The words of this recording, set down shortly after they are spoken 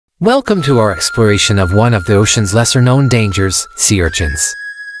Welcome to our exploration of one of the ocean's lesser-known dangers, sea urchins.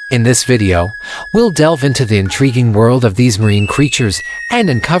 In this video, we'll delve into the intriguing world of these marine creatures and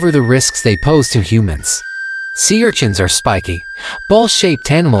uncover the risks they pose to humans. Sea urchins are spiky, ball-shaped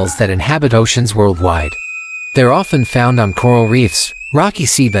animals that inhabit oceans worldwide. They're often found on coral reefs, rocky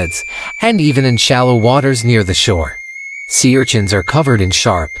seabeds, and even in shallow waters near the shore. Sea urchins are covered in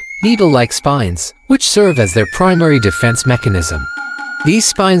sharp, needle-like spines, which serve as their primary defense mechanism. These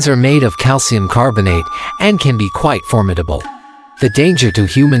spines are made of calcium carbonate and can be quite formidable. The danger to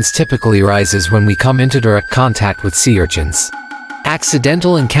humans typically arises when we come into direct contact with sea urchins.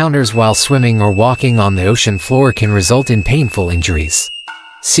 Accidental encounters while swimming or walking on the ocean floor can result in painful injuries.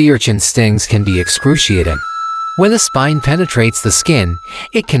 Sea urchin stings can be excruciating. When a spine penetrates the skin,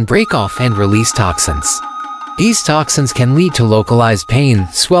 it can break off and release toxins. These toxins can lead to localized pain,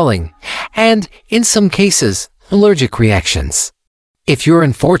 swelling, and, in some cases, allergic reactions. If you're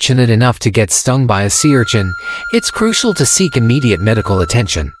unfortunate enough to get stung by a sea urchin, it's crucial to seek immediate medical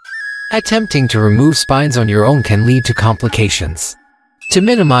attention. Attempting to remove spines on your own can lead to complications. To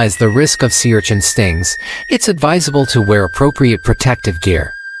minimize the risk of sea urchin stings, it's advisable to wear appropriate protective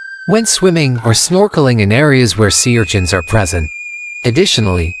gear when swimming or snorkeling in areas where sea urchins are present.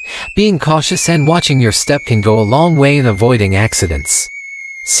 Additionally, being cautious and watching your step can go a long way in avoiding accidents.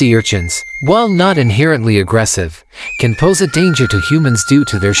 Sea urchins, while not inherently aggressive, can pose a danger to humans due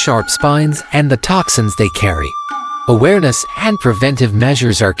to their sharp spines and the toxins they carry. Awareness and preventive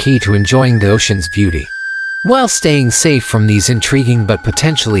measures are key to enjoying the ocean's beauty, while staying safe from these intriguing but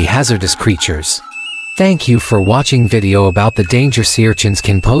potentially hazardous creatures. Thank you for watching video about the danger sea urchins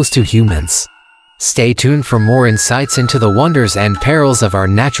can pose to humans. Stay tuned for more insights into the wonders and perils of our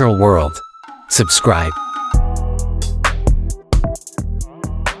natural world. Subscribe.